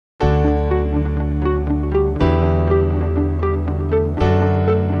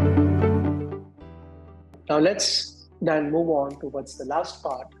Now let's then move on towards the last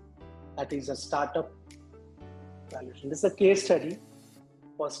part, that is a startup valuation. This is a case study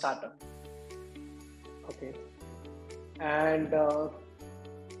for startup. Okay, and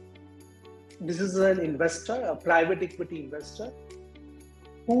this is an investor, a private equity investor,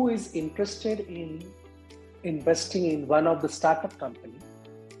 who is interested in investing in one of the startup company.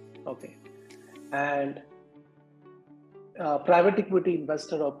 Okay, and private equity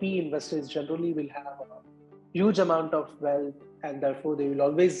investor or PE investors generally will have a huge amount of wealth, and therefore they will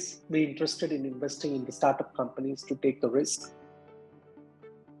always be interested in investing in the startup companies to take the risk.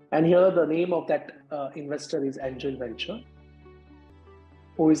 And here the name of that investor is Angel Venture,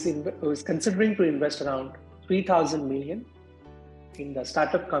 who is considering to invest around 3,000 million in the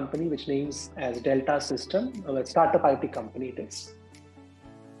startup company, which names as Delta System, or a startup IT company it is.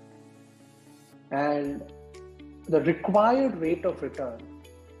 And the required rate of return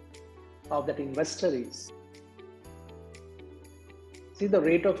of that investor is, see, the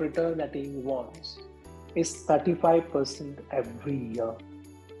rate of return that he wants is 35% every year.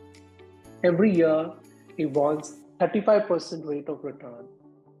 Every year, he wants 35% rate of return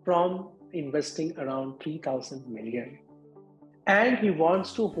from investing around 3,000 million. And he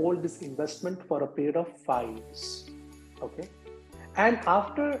wants to hold this investment for a period of 5 years. Okay. And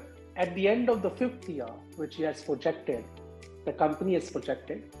at the end of the 5th year, which he has projected, the company has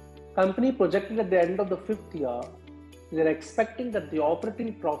projected at the end of the 5th year, they're expecting that the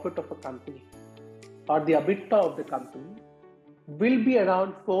operating profit of a company or the EBITDA of the company will be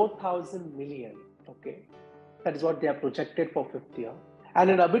around 4,000 million. Okay, that is what they are projected for 5th year. And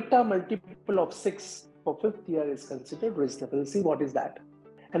an EBITDA multiple of 6 for 5th year is considered reasonable. See what is that.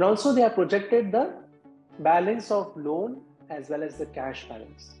 And also they have projected the balance of loan as well as the cash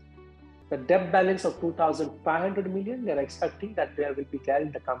balance. The debt balance of 2,500 million, they're expecting that there will be there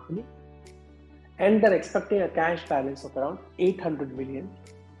in the company. And they're expecting a cash balance of around 800 million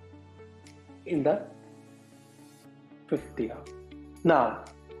in the 5th year. Now,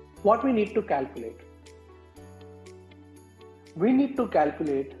 what we need to calculate? We need to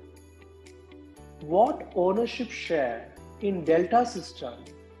calculate what ownership share in Delta System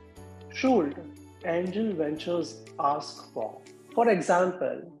should Angel Ventures ask for. For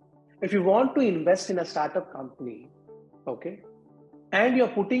example, if you want to invest in a startup company, okay, and you're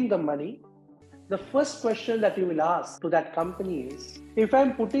putting the money, the first question that you will ask to that company is, if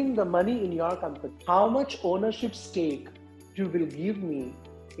I'm putting the money in your company, how much ownership stake you will give me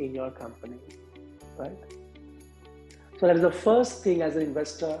in your company, right? So that is the first thing as an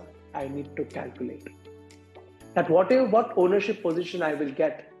investor I need to calculate. That what ownership position I will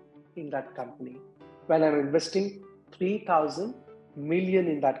get in that company when I'm investing 3,000 million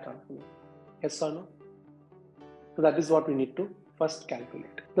in that company. Yes or no? So that is what we need to first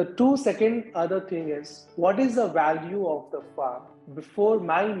calculate. The second other thing is, what is the value of the firm before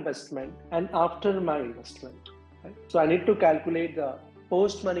my investment and after my investment? Right? So I need to calculate the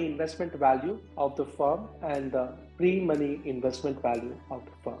post-money investment value of the firm and the pre-money investment value of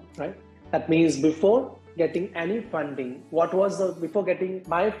the firm, right? That means before getting any funding, before getting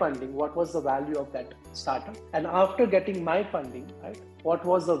my funding, what was the value of that startup? And after getting my funding, right, what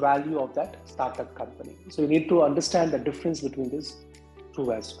was the value of that startup company? So you need to understand the difference between these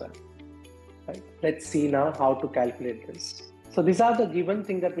two as well. Right? Let's see now how to calculate this. So these are the given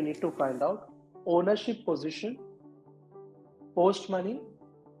things that we need to find out: ownership position, post-money,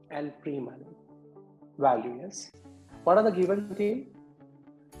 and pre-money value. Yes. What are the given things?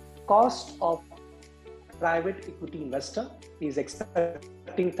 Cost of private equity investor is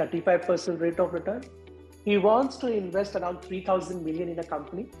expecting 35% rate of return. He wants to invest around 3,000 million in a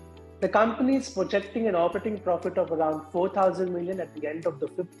company. The company is projecting an operating profit of around 4,000 million at the end of the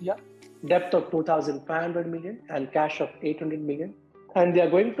 5th year, debt of 2,500 million and cash of 800 million. And they are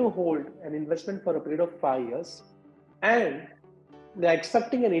going to hold an investment for a period of 5 years. And they are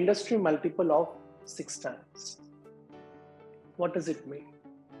expecting an industry multiple of 6 times. What does it mean?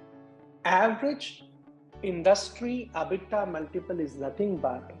 Average industry EBITDA multiple is nothing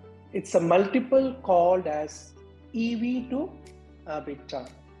but, it's a multiple called as EV to EBITDA.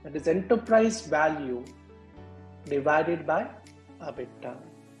 That is enterprise value divided by EBITDA.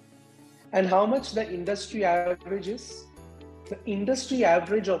 And how much the industry average is? The industry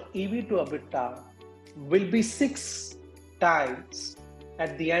average of EV to EBITDA will be 6 times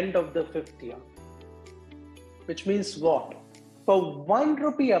at the end of the 5th year. Which means what? For 1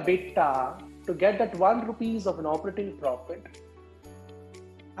 rupee EBITDA, to get that 1 rupees of an operating profit,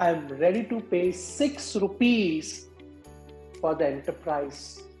 I am ready to pay 6 rupees for the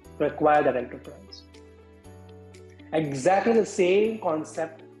enterprise, to acquire that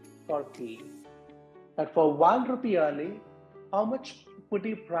that for 1 rupee earning, how much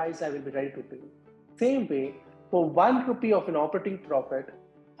equity price I will be ready to pay. Same way, for 1 rupee of an operating profit,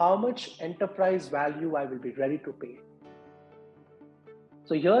 how much enterprise value I will be ready to pay.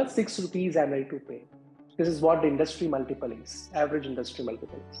 So here 6 rupees I'm ready to pay. This is what the industry multiple is, average industry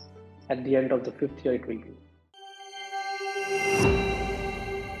multiple is. At the end of the 5th year it will be.